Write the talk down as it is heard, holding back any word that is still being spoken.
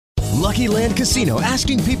Lucky Land Casino,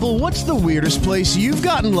 asking people, what's the weirdest place you've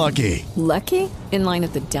gotten lucky? Lucky? In line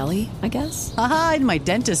at the deli, I guess? Aha, in my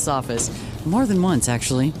dentist's office. More than once,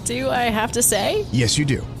 actually. Do I have to say? Yes, you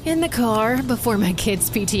do. In the car before my kids'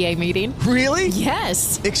 PTA meeting. Really?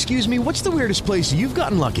 Yes. Excuse me, what's the weirdest place you've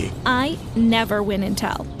gotten lucky? I never win and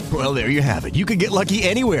tell. Well, there you have it. You can get lucky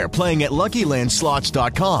anywhere, playing at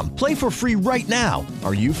LuckyLandSlots.com. Play for free right now.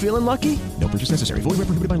 Are you feeling lucky? No purchase necessary. Void where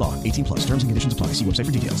prohibited by law. 18 plus. Terms and conditions apply. See website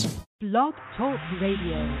for details. Blog Talk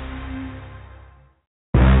Radio.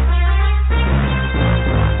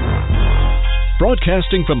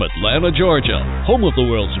 Broadcasting from Atlanta, Georgia, home of the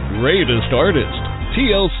world's greatest artists,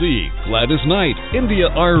 TLC, Gladys Knight, India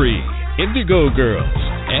Ari, Indigo Girls,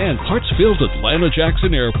 and Hartsfield Atlanta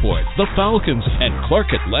Jackson Airport, the Falcons, and Clark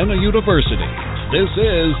Atlanta University. This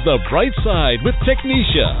is The Bright Side with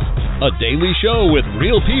Tekneshia, a daily show with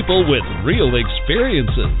real people with real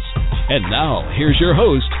experiences. And now, here's your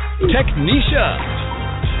host, Tekneshia.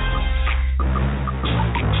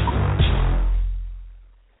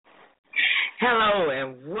 Hello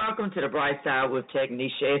and welcome to The Bright Side with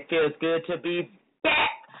Tekneshia. It feels good to be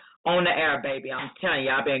back on the air, baby. I'm telling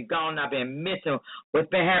you, I've been gone. I've been missing what's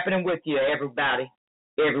been happening with you, everybody,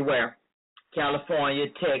 everywhere. California,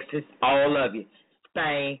 Texas, all of you.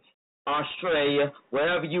 Spain, Australia,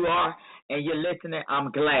 wherever you are and you're listening,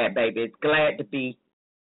 I'm glad, baby. It's glad to be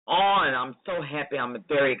on. I'm so happy. I'm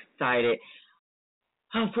very excited.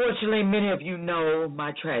 Unfortunately, many of you know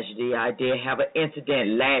my tragedy. I did have an incident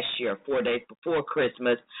last year, 4 days before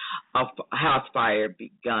Christmas. A house fire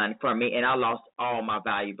begun for me, and I lost all my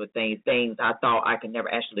valuable things I thought I could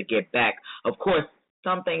never actually get back. Of course,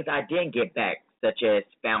 some things I didn't get back, such as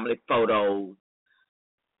family photos,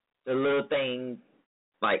 the little things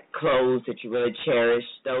like clothes that you really cherish.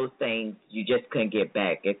 Those things you just couldn't get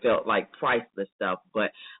back. It felt like priceless stuff,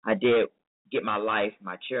 but I did get my life.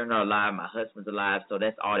 My children are alive. My husband's alive, so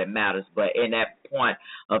that's all that matters. But in that point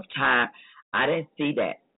of time, I didn't see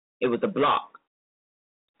that. It was a block.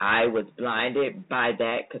 I was blinded by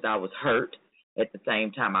that because I was hurt at the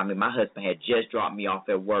same time. I mean, my husband had just dropped me off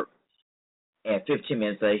at work, and 15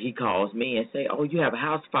 minutes later, he calls me and say, "Oh, you have a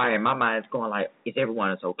house fire." And my mind's going like, "Is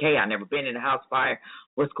everyone okay? I've never been in a house fire.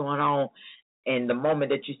 What's going on?" And the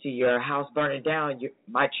moment that you see your house burning down,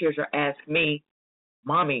 my children ask me,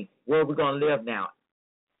 "Mommy, where are we going to live now?"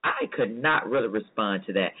 I could not really respond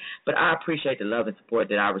to that, but I appreciate the love and support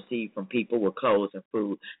that I received from people with clothes and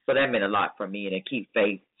food, so that meant a lot for me, and it keep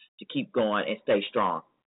faith to keep going and stay strong.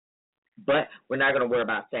 But we're not going to worry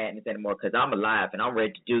about sadness anymore because I'm alive, and I'm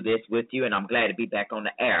ready to do this with you, and I'm glad to be back on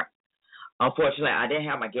the air. Unfortunately, I didn't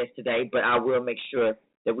have my guest today, but I will make sure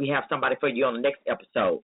that we have somebody for you on the next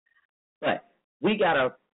episode. But we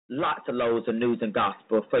got lots of loads of news and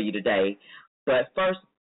gospel for you today. But first,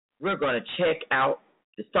 we're going to check out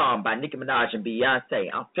the song by Nicki Minaj and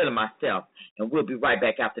Beyonce, "I'm Feeling Myself." And we'll be right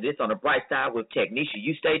back after this on The Bright Side with Tekneshia.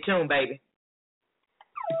 You stay tuned, baby.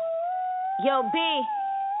 Yo, B,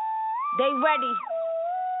 they ready.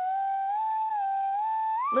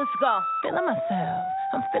 Let's go. Feeling myself.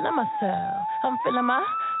 I'm feeling myself. I'm feeling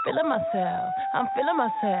myself. I'm feeling myself. I'm feeling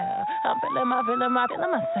myself. I'm feeling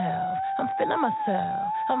myself. I'm feeling myself.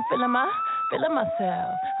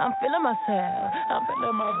 I'm feeling myself.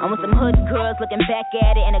 I'm with some hood girls looking back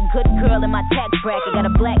at it, and a good girl in my tax bracket. Got a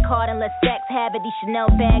black card and let sex have it. These Chanel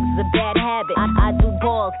bags is a bad habit. I do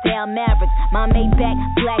balls, down Mavericks. My Maybach,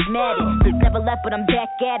 black matted. Never left, but I'm back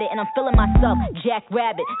at it, and I'm feeling myself. Jack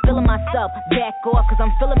Rabbit, feeling myself. Back off, cause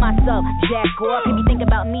I'm feeling myself. Jack off, he be thinking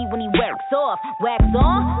about me when he wax off. Wax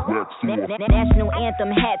on? National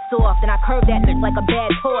anthem, hats off. Then I curve that bitch like a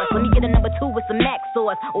bad horse. Let me get a number 2 with some Mac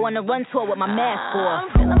sauce, or on a run tour with my mask off. I'm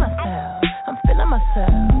feeling myself. I'm feeling myself.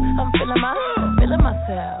 I'm feeling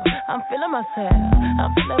myself. I'm feeling myself.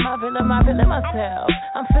 I'm feeling myself.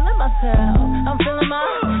 I'm feeling myself. I'm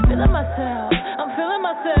feeling myself. I'm feeling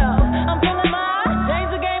myself. I'm feeling my. Change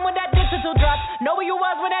the game when that digital drop. Know who you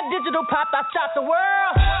was when that digital popped. I shot the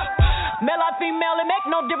world. Male or female, it make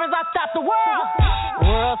no difference. I stop the world.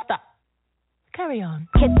 World stop. Carry on.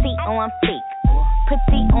 Kitsy on feet.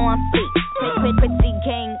 Pretty on feet. Pretty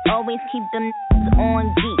gang, always keep them on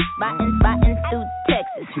geek. Riding through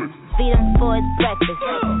Texas. Feed him for his breakfast.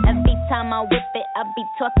 Every time I whip it, I be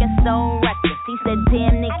talking so reckless. He said,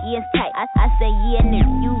 "Damn, Nikki, it's tight." I said, "Yeah, Nick,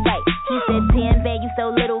 you right." He said, "Damn, babe, you so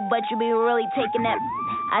little, but you be really taking that."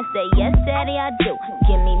 I said, "Yes, daddy, I do.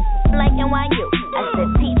 Give me like NYU." I said,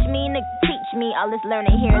 "Teach me, Nick, teach me. All this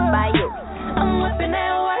learning here is by you." I'm whipping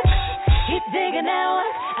that work. Keep digging that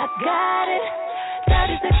work. I got it.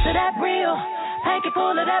 36 to that real. Hanky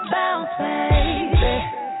full of that bounce, baby.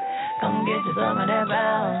 Come get you some of that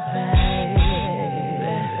bounce, baby.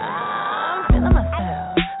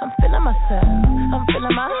 myself. I'm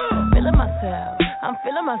feeling myself. I'm feeling myself. I'm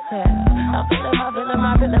feeling myself.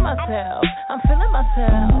 I'm feeling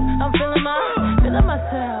myself. I'm feeling myself.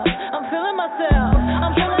 I'm feeling myself.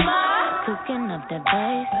 I'm feeling my. Cooking up the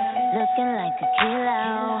bass, looking like a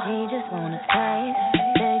kilo. He just wanna taste,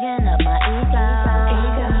 digging up my ego.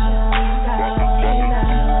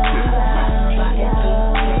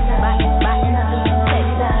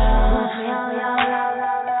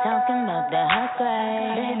 Talking about the hot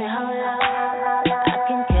grade, baby, hold up. I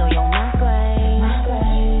can kill your migraine.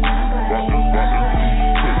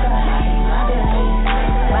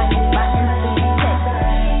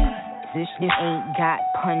 This shit ain't got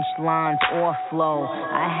punchlines or flow.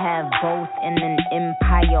 I have both in an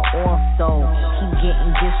empire also. Keep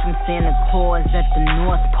getting gifts from Santa Claus at the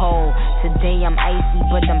North Pole. Today I'm icy,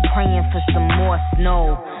 but I'm praying for some more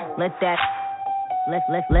snow. Let that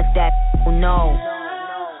know.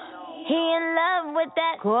 He in love with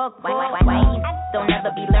that cook. Why don't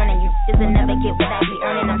ever be learning? You just never get what I be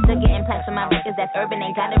earning. I'm still getting plaques for my records that's urban.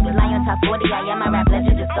 Ain't gotta rely on top 40. I am my rap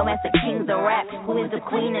legend. Just go ask the kings of rap. Who is the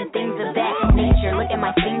queen and things of that nature? Look at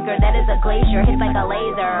my finger, that is a glacier. Hits like a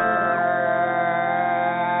laser.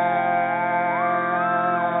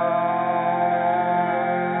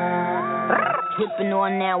 Whipping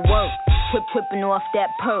on that work. Whipping off that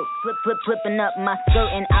perk, flipping up my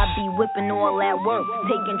skirt, and I be whipping all that work.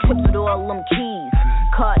 Taking trips with all them keys,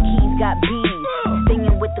 car keys got bees.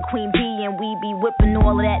 Singing with the queen bee, and we be whipping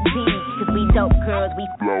all of that D. Cause we dope girls, we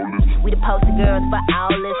flawless. We the poster girls for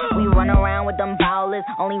owlets. We run around with them bowlers.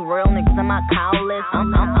 Only real niggas in my cowlers.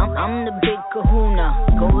 I'm the big kahuna.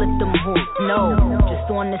 Go let them hoop. No, just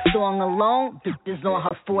on this song alone, this is on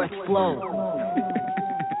her fourth flow.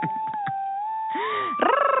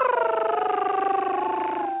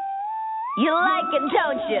 You like it,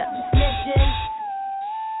 don't you?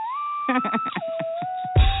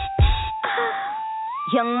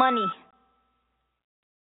 Young Money.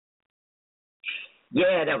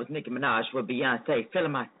 Yeah, that was Nicki Minaj with Beyonce,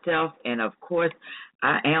 Feeling Myself. And, of course,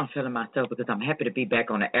 I am feeling myself because I'm happy to be back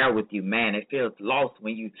on the air with you, man. It feels lost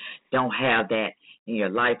when you don't have that in your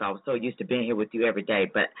life. I was so used to being here with you every day.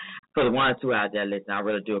 But for the ones who are out there listening, I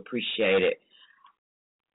really do appreciate it.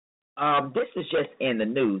 This is just in the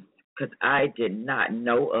news because I did not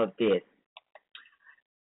know of this.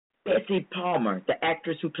 Bessie Palmer, the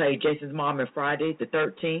actress who played Jason's mom in Friday the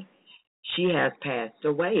 13th, she has passed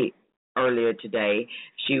away earlier today.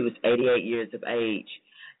 She was 88 years of age.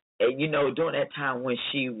 And, you know, during that time when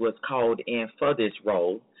she was called in for this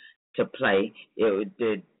role to play,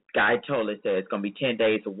 the guy told us that it's going to be 10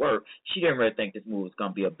 days of work. She didn't really think this movie was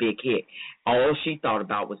going to be a big hit. All she thought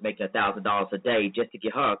about was making $1,000 a day just to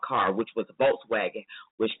get her a car, which was a Volkswagen,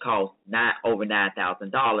 which cost over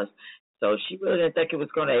 $9,000. So she really didn't think it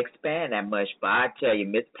was going to expand that much. But I tell you,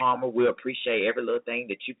 Miss Palmer, we appreciate every little thing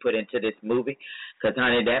that you put into this movie. Because,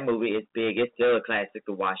 honey, that movie is big. It's still a classic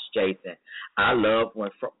to watch, Jason. I love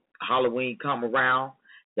when Halloween come around.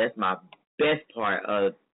 That's my best part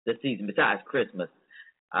of the season besides Christmas.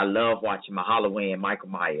 I love watching my Halloween and Michael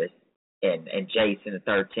Myers and Jason the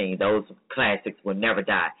 13th. Those classics will never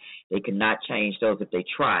die. They cannot change those if they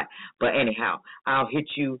try. But anyhow, I'll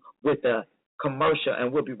hit you with a commercial,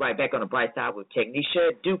 and we'll be right back on the bright side with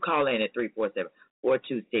Tekneshia. Do call in at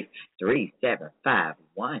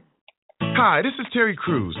 347-426-3751. Hi, this is Terry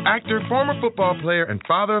Crews, actor, former football player, and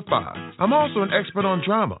father of 5. I'm also an expert on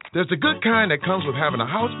drama. There's the good kind that comes with having a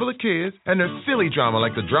house full of kids, and there's silly drama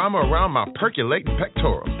like the drama around my percolating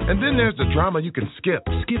pectorals. And then there's the drama you can skip.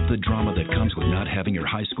 Skip the drama that comes with not having your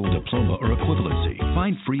high school diploma or equivalency.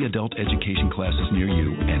 Find free adult education classes near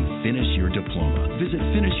you and finish your diploma. Visit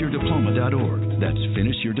finishyourdiploma.org. That's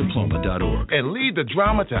finishyourdiploma.org. And lead the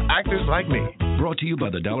drama to actors like me. Brought to you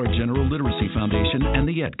by the Dollar General Literacy Foundation and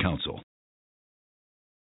the Ed Council.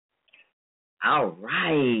 All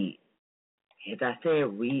right. As I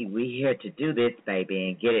said, we here to do this, baby,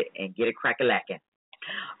 and get it crack-a-lacking.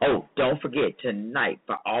 Oh, don't forget, tonight,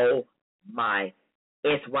 for all my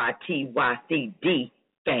SYTYCD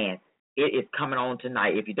fans, it is coming on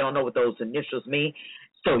tonight. If you don't know what those initials mean,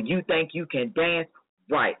 so you think you can dance,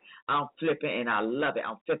 right. I'm flipping, and I love it.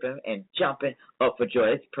 I'm flipping and jumping up for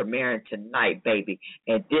joy. It's premiering tonight, baby,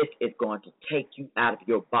 and this is going to take you out of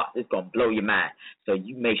your box. It's going to blow your mind, so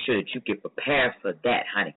you make sure that you get prepared for that,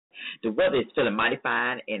 honey. The weather is feeling mighty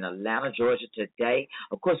fine in Atlanta, Georgia today.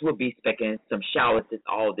 Of course, we'll be expecting some showers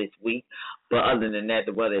all this week, but other than that,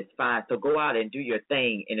 the weather is fine. So go out and do your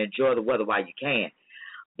thing and enjoy the weather while you can.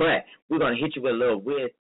 But we're going to hit you with a little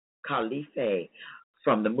Wiz Khalifa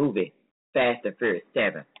from the movie Fast and Furious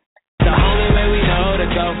 7. The only way we know to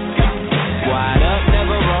go. Wide up,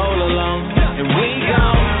 never roll alone. And we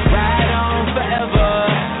gon' ride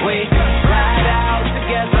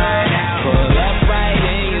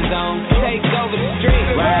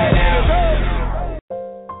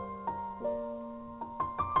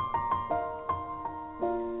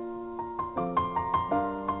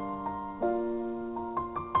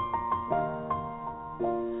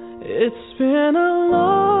It's been a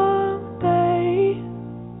long day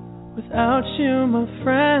without you, my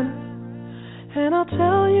friend, and I'll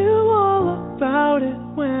tell you all about it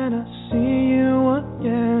when I see you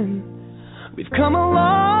again. We've come a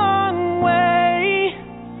long way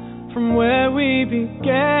from where we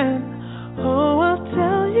began. Oh, I'll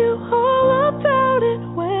tell you all about it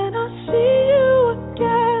when I see you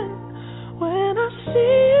again. When I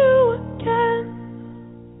see you again.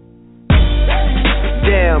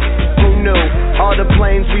 Damn, who knew? All the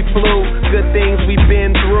planes we flew, good things we've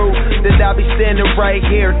been through. That I'll be standing right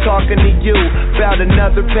here talking to you about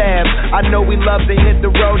another path. I know we love to hit the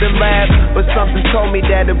road and laugh, but something told me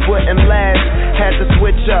that it wouldn't last. Had to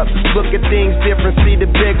switch up, look at things different, see the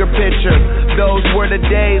bigger picture. Those were the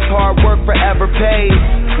days, hard work forever pays.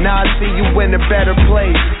 Now I see you in a better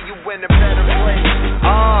place.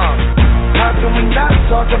 How can we not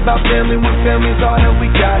talk about family when family's all that we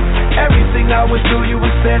got? Everything I went through, you were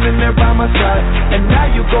standing there by my side, and now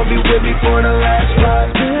you gon' be with me for the last ride.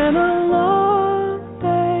 It's been a long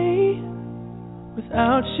day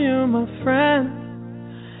without you, my friend,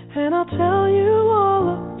 and I'll tell you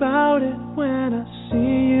all about it when I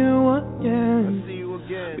see you again.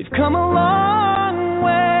 We've come a long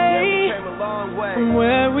way, from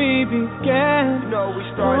where we began. Oh,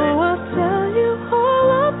 I'll tell you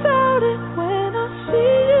all about it when I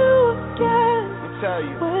see you again.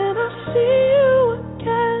 When I see you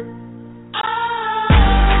again.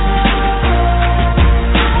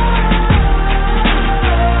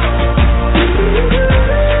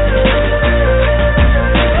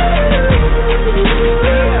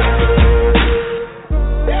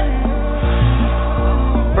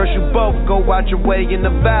 First you both go out your way and the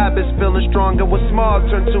vibe is feeling stronger. What small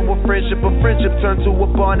turn to a friendship turn to a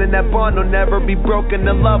bond, and that bond will never be broken.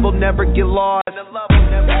 The love will never get lost.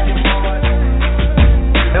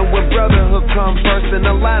 And when brotherhood comes first, and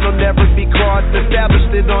the line will never be crossed.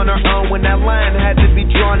 Established it on our own when that line had to be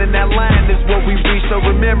drawn, and that line is what we reach. So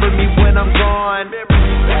remember me when I'm gone.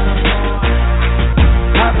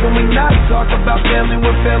 How can we not talk about family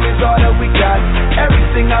when family's all that we got?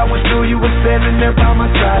 Everything I went through, you were standing there by my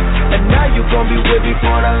side, and now you gon' be with me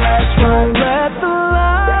for the last ride. Let the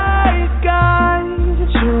light guide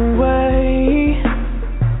your way.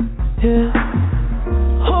 Yeah.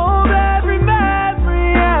 Hold every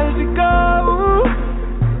memory as you go,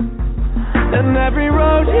 and every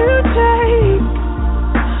road you take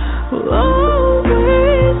will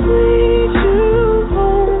always lead you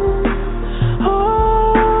home. Oh,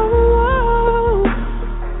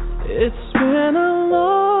 it's been a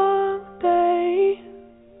long day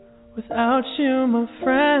without you, my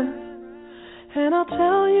friend, and I'll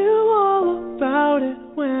tell you all about it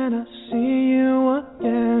when I see you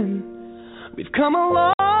again. We've come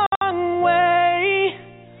a long way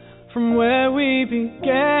from where we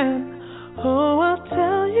began. Oh, I'll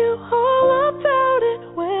tell you all about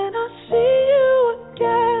it when I see you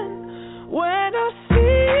again. When I see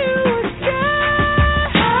you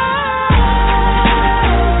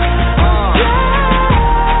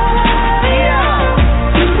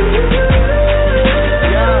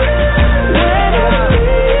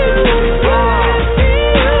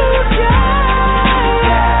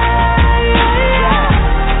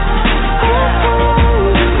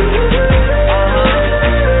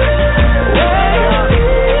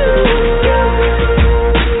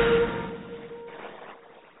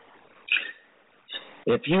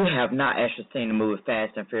If you have not actually seen the movie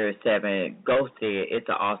Fast and Furious 7, go see it. It's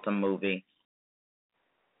an awesome movie.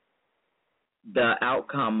 The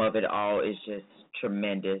outcome of it all is just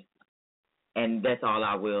tremendous. And that's all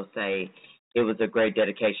I will say. It was a great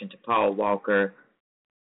dedication to Paul Walker,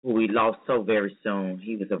 who we lost so very soon.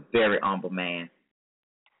 He was a very humble man.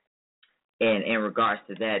 And in regards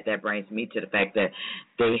to that, that brings me to the fact that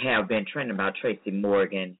they have been trending about Tracy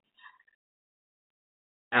Morgan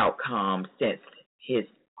outcome since his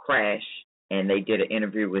crash, and they did an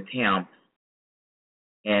interview with him.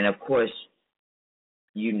 And of course,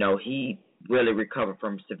 you know, he really recovered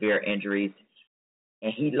from severe injuries,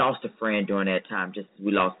 and he lost a friend during that time, just as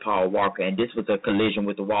we lost Paul Walker. And this was a collision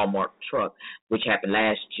with the Walmart truck, which happened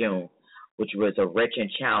last June, which was a wrenching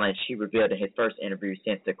challenge. He revealed in his first interview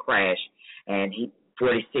since the crash. And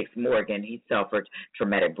 46 Morgan, he suffered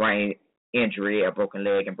traumatic brain injury, a broken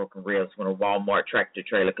leg, and broken ribs when a Walmart tractor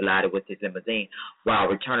trailer collided with his limousine while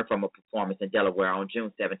returning from a performance in Delaware on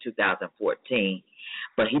June 7, 2014.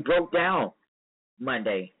 But he broke down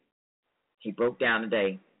Monday. He broke down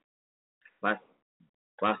today while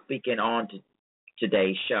speaking on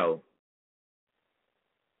today's show.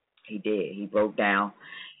 He did. He broke down,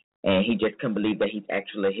 and he just couldn't believe that he's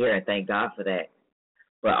actually here, and thank God for that.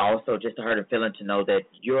 but also just a hurting feeling to know that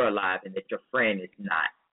you're alive and that your friend is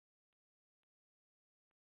not.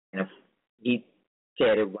 And if he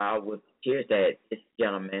said it while with tears that this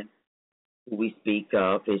gentleman who we speak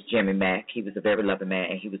of is Jimmy Mack. He was a very loving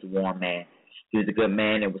man, and he was a warm man. He was a good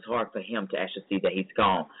man. It was hard for him to actually see that he's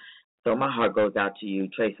gone. So my heart goes out to you,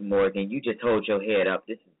 Tracy Morgan. You just hold your head up.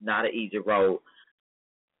 This is not an easy road.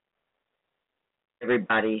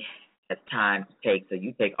 Everybody has time to take, so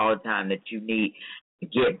you take all the time that you need to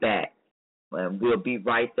get back. And we'll be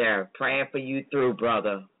right there praying for you through,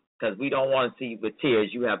 brother, because we don't want to see you with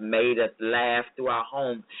tears. You have made us laugh through our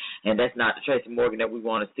home, and that's not the Tracy Morgan that we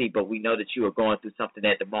want to see, but we know that you are going through something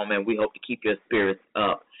at the moment. We hope to keep your spirits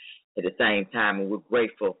up at the same time, and we're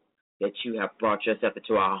grateful that you have brought yourself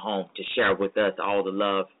into our home to share with us all the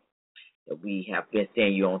love that we have been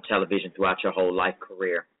seeing you on television throughout your whole life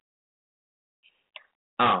career.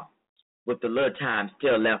 With the little time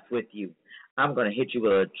still left with you, I'm going to hit you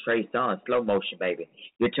with a Trey Songz slow motion, baby.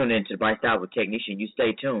 You're tuning into the Bright Side with Tekneshia. You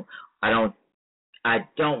stay tuned. I don't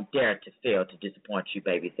dare to fail to disappoint you,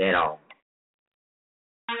 babies, at all.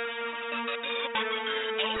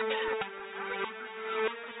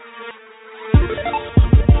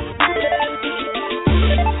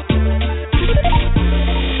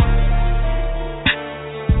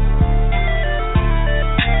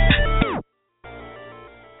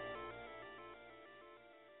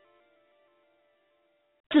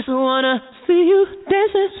 Just wanna see you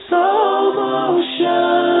dancing slow motion.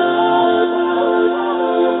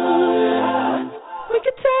 We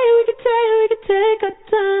could take our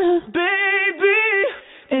time, baby,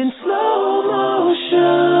 in slow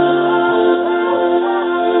motion.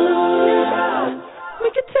 We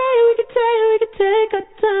could take our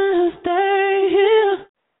time, stay here.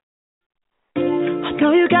 I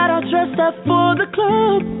know you got all dressed up for the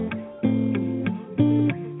club.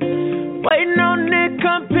 Waiting on Nick,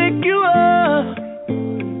 come pick you up,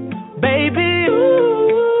 baby.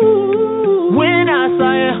 Ooh, when I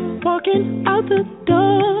saw you walking out the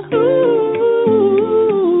door,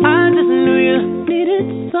 ooh, I just knew you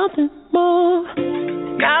needed something more.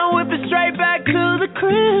 Now whip it straight back to the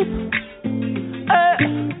crib.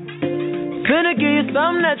 Finna give you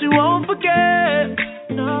something that you won't forget,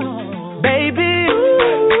 no, baby.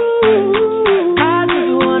 Ooh, I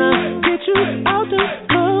just wanna get you out the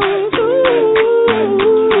door.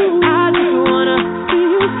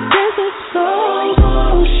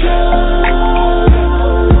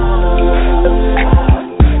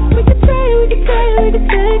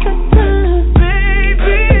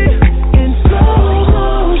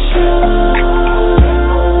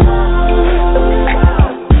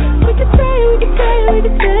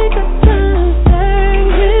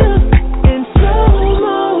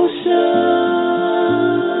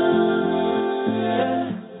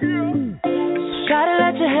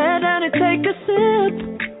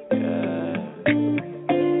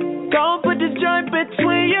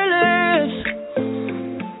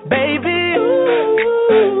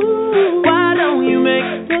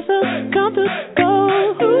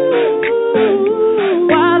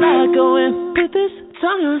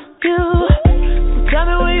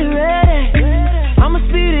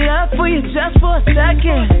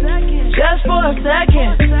 Just for a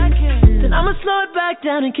second, then I'ma slow it back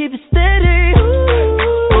down and keep it steady.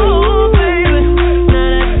 Ooh, baby, now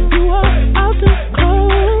that you are out the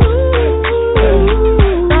cold,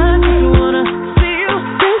 I just wanna see you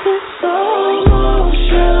dancing slow motion.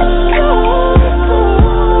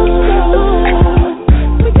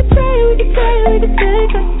 We can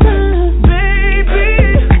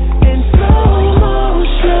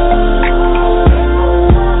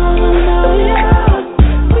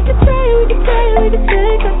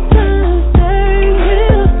take our time, baby,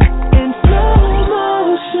 in slow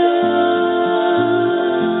motion.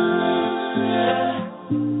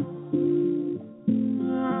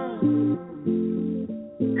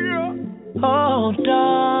 Oh,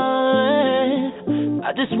 darling, I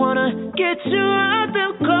just wanna get you out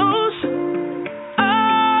them clothes.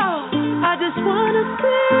 Oh, I just wanna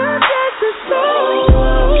see you dancing slow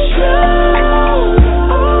motion.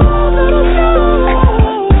 Oh,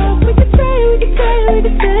 we can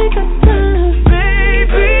take our time,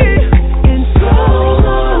 baby, in slow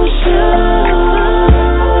motion.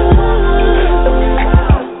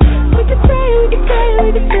 We can take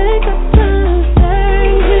our time, stay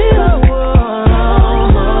here.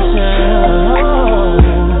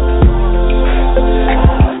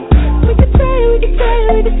 We can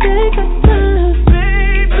take our time, baby.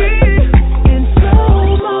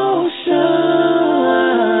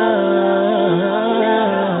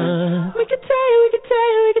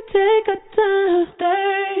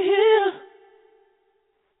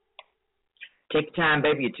 time,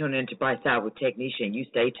 baby. You're tuning into Bright Side with Tekneshia, and you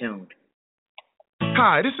stay tuned.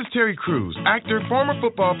 Hi, this is Terry Crews, actor, former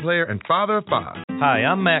football player, and father of 5. Hi,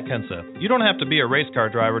 I'm Matt Kenseth. You don't have to be a race car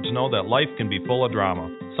driver to know that life can be full of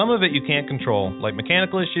drama. Some of it you can't control, like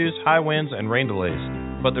mechanical issues, high winds, and rain delays.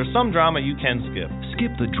 But there's some drama you can skip.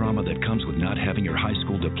 Skip the drama that comes with not having your high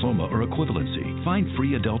school diploma or equivalency. Find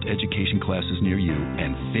free adult education classes near you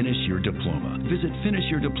and finish your diploma. Visit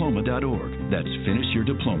finishyourdiploma.org. That's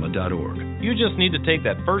finishyourdiploma.org. You just need to take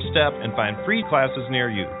that first step and find free classes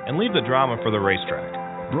near you and leave the drama for the racetrack.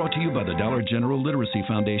 Brought to you by the Dollar General Literacy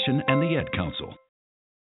Foundation and the Ed Council.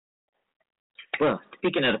 Well,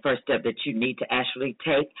 speaking of the first step that you need to actually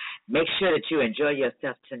take, make sure that you enjoy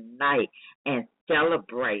yourself tonight and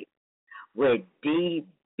celebrate with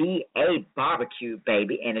DBA Barbecue,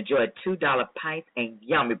 baby, and enjoy $2 pints and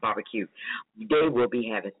yummy barbecue. They will be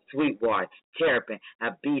having Sweetwater, Terrapin,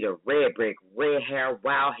 Abita, Red Brick, Red Hair,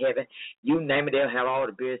 Wild Heaven. You name it, they'll have all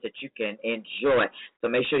the beers that you can enjoy. So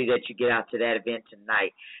make sure that you get out to that event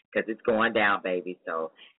tonight because it's going down, baby.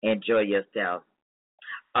 So enjoy yourself.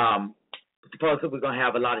 Supposedly we're going to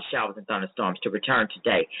have a lot of showers and thunderstorms to return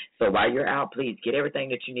today. So while you're out, please get everything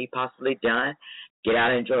that you need possibly done. Get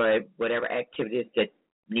out and enjoy whatever activities that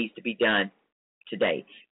needs to be done today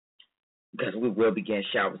because we will begin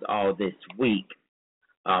showers all this week.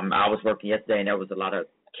 I was working yesterday and there was a lot of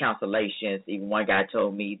cancellations. Even one guy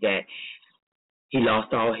told me that he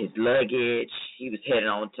lost all his luggage. He was heading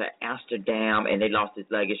on to Amsterdam and they lost his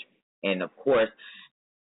luggage. And, of course,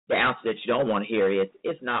 the answer that you don't want to hear is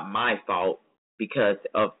it's not my fault because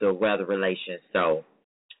of the weather relations. So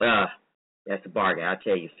that's a bargain. I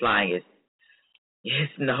tell you, flying is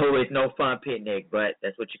it's no fun picnic, but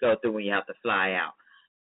that's what you go through when you have to fly out.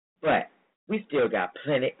 But we still got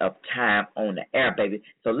plenty of time on the air, baby.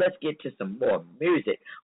 So let's get to some more music.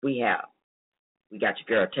 We got your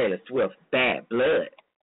girl Taylor Swift, Bad Blood.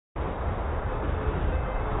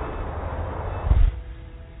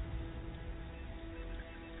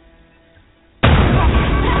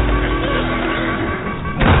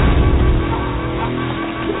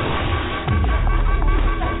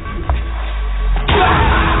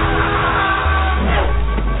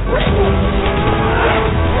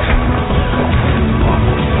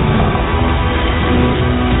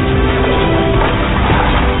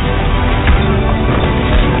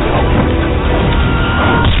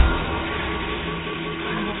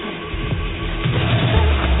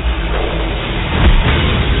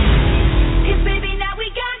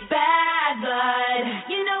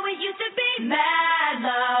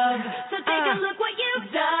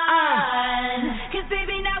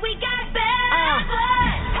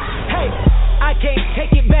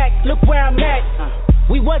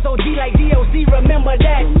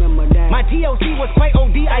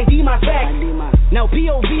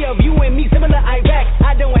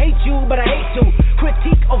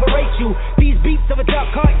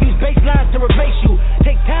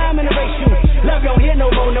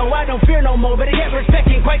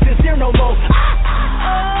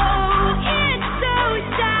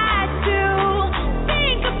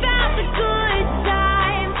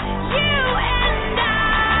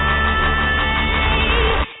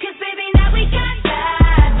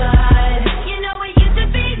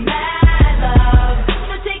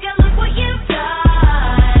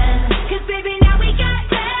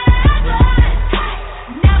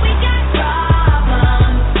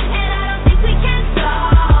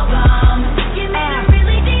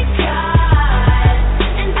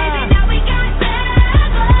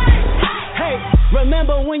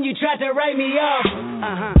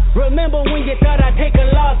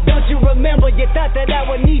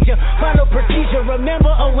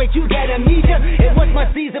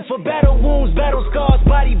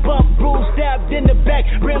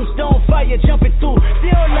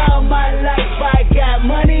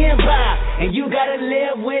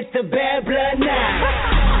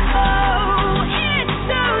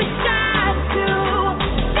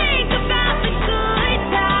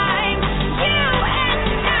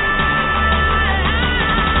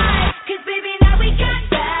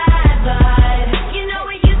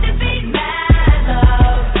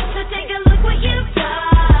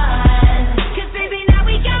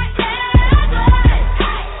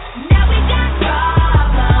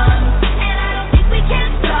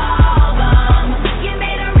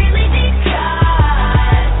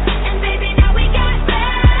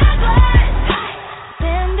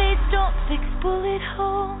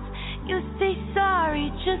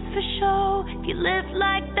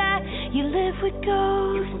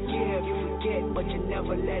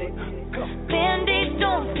 Band-aids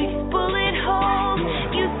don't fix bullet holes.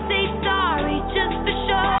 You say sorry just for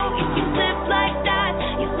show. If you live like that.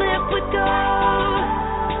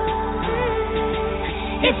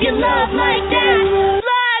 your love like that.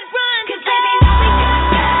 Blood run, 'cause baby, now we got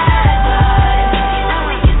bad blood. You know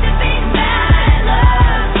we used to be mad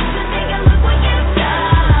love. Just take a look what you've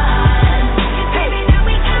done. 'Cause baby, now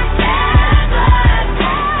we got bad blood.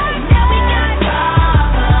 Now we got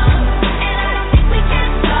problems, and I don't think we can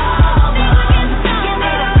solve them. You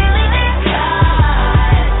made a really big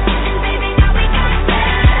cut, and baby, now we got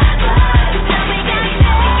bad blood.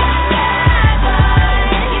 Now we got bad blood.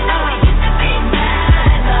 You know we used to be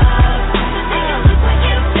mad love. Just take a look what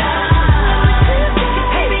you've done.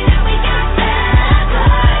 Baby, now we got bad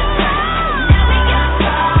blood. Now we got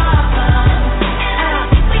problems, and I don't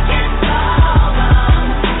think we can solve them.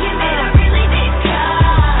 You made a really big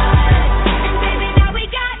cut, and baby, now we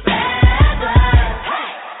got bad blood.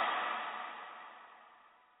 Hey.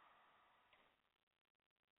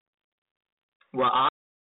 Well, all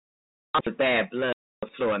the bad blood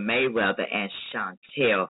of Floyd Mayweather and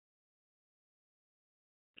Chantel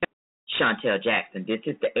Jackson. This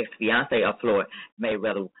is the ex-fiance of Floyd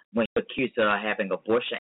Mayweather when he accused her of having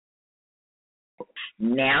abortion.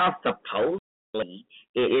 Now, supposedly,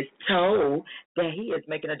 it is told that he is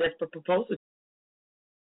making a desperate proposal.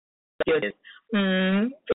 Floyd.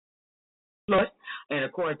 And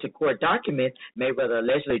according to court documents, Mayweather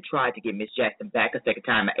allegedly tried to get Miss Jackson back a second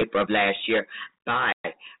time in April of last year by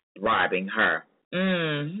bribing her.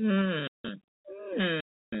 And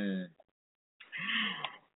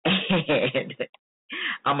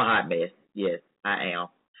I'm a hot mess. Yes, I am.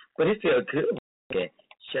 But it feels good.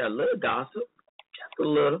 Share a little gossip. Just a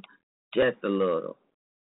little. Just a little.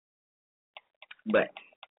 But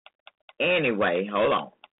anyway, hold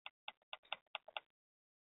on.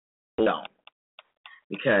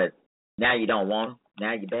 Because now you don't want her.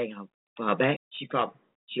 Now you're begging her for her back. She got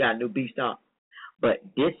a new beef stock. But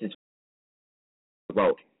this is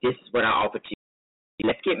what I offer to you.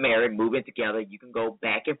 Let's get married, move in together. You can go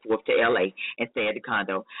back and forth to LA and stay at the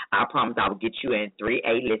condo. I promise I will get you in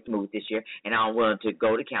 3A. Let's move this year. And I'm willing to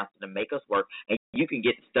go to council to make us work. And you can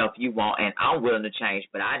get the stuff you want. And I'm willing to change,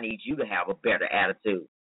 but I need you to have a better attitude.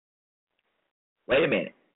 Wait a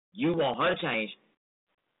minute. You want her to change.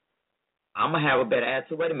 I'm going to have a better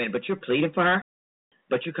attitude. Wait a minute. But you're pleading for her?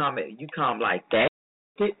 But you come like that?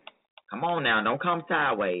 Come on now. Don't come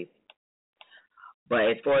sideways. But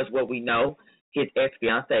as far as what we know, his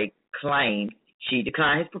ex-fiancée claimed she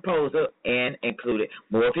declined his proposal and included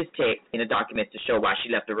more of his text in the documents to show why she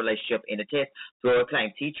left the relationship. In the text, Flora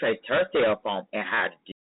claims he traced her cell phone and hired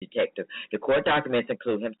a detective. The court documents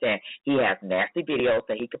include him saying he has nasty videos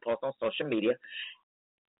that he could post on social media,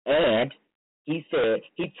 and he said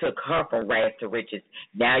he took her from rags to riches.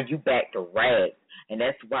 Now you back to rags, and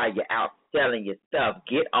that's why you're out selling your stuff.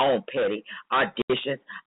 Get on, petty. Auditions,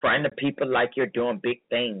 front of people like you're doing big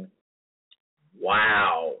things.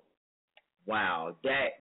 Wow,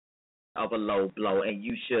 that of a low blow, and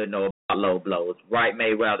you should know about low blows, right,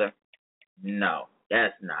 Mayweather? No,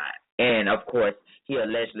 that's not. And, of course, he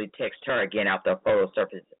allegedly texted her again after a photo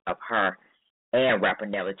surfaced of her and rapper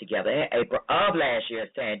Nelly together in April of last year,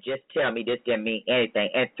 saying, just tell me this didn't mean anything,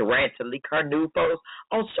 and threatened to leak her nude photos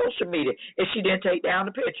on social media if she didn't take down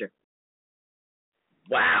the picture.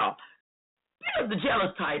 Wow. We're the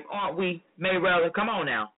jealous type, aren't we, Mayweather? Come on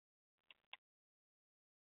now.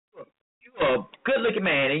 You're a good-looking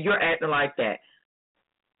man, and you're acting like that.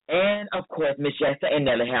 And, of course, Miss Jackson and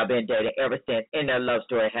Nelly have been dating ever since, and their love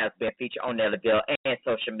story has been featured on Nellyville and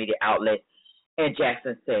social media outlets. And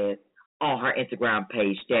Jackson says on her Instagram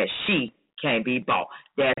page that she can't be bought.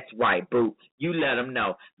 That's right, boo. You let them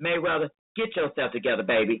know. Mayweather, get yourself together,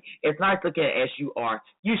 baby. As nice looking as you are,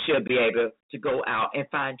 you should be able to go out and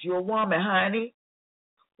find you a woman, honey.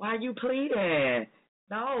 Why are you pleading?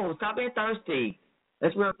 No, stop being thirsty.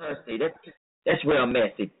 That's real thirsty. That's real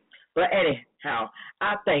messy. But anyhow,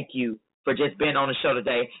 I thank you for just being on the show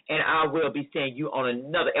today, and I will be seeing you on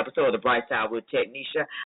another episode of The Bright Side with Tekneshia.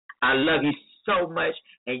 I love you so much,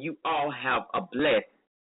 and you all have a blessed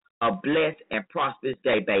and prosperous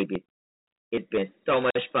day, baby. It's been so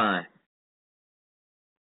much fun.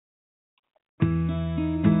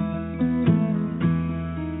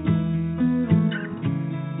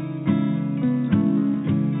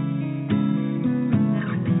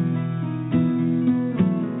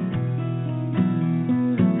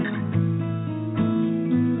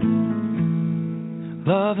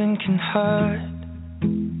 Loving can hurt.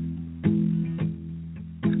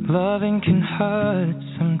 Loving can hurt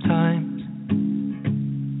sometimes,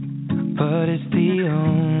 but it's the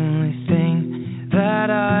only thing that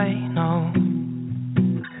I know.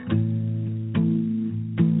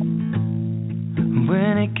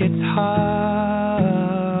 When it gets hard,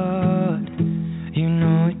 you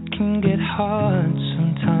know it can get hard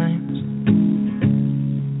sometimes.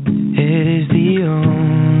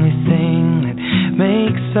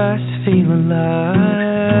 feel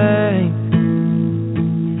alive.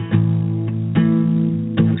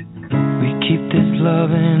 We keep this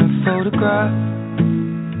love in a photograph.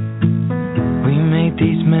 We made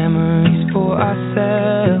these memories for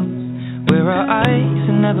ourselves, where our eyes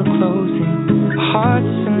are never closing, our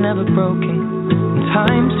hearts are never broken, and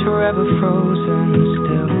time's forever frozen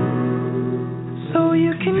still. So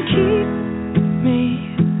you can keep me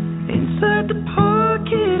inside the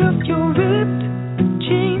pocket of your ripped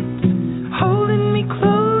jeans, holding me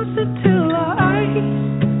closer till our eyes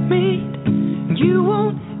meet. You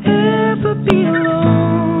won't ever be alone.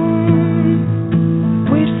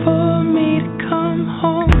 Wait for me to come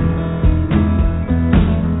home.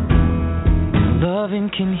 Loving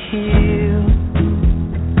can heal.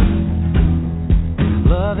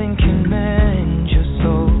 Loving can mend your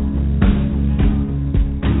soul.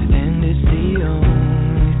 And it's the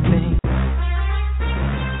only thing.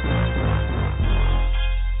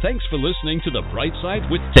 Thanks for listening to The Bright Side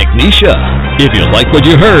with Tekneshia. If you like what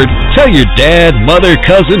you heard, tell your dad, mother,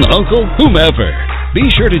 cousin, uncle, whomever. Be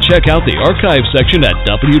sure to check out the archive section at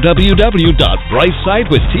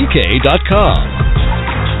www.brightsidewithtk.com.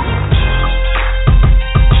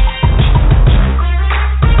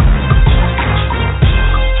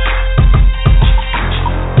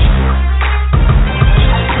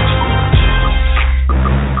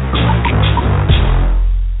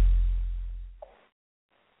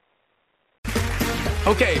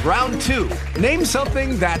 Okay, round two. Name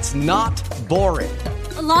something that's not boring.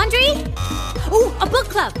 A laundry? Ooh, a book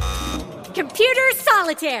club. Computer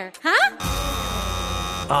solitaire, huh?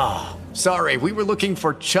 Ah, oh, sorry, we were looking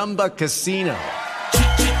for Chumba Casino.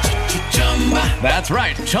 That's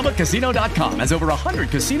right, ChumbaCasino.com has over 100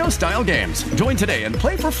 casino-style games. Join today and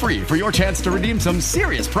play for free for your chance to redeem some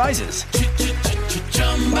serious prizes.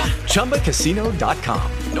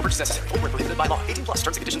 ChumbaCasino.com. No purchase necessary. Void where prohibited by law. 18+ terms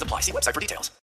and conditions apply. See website for details.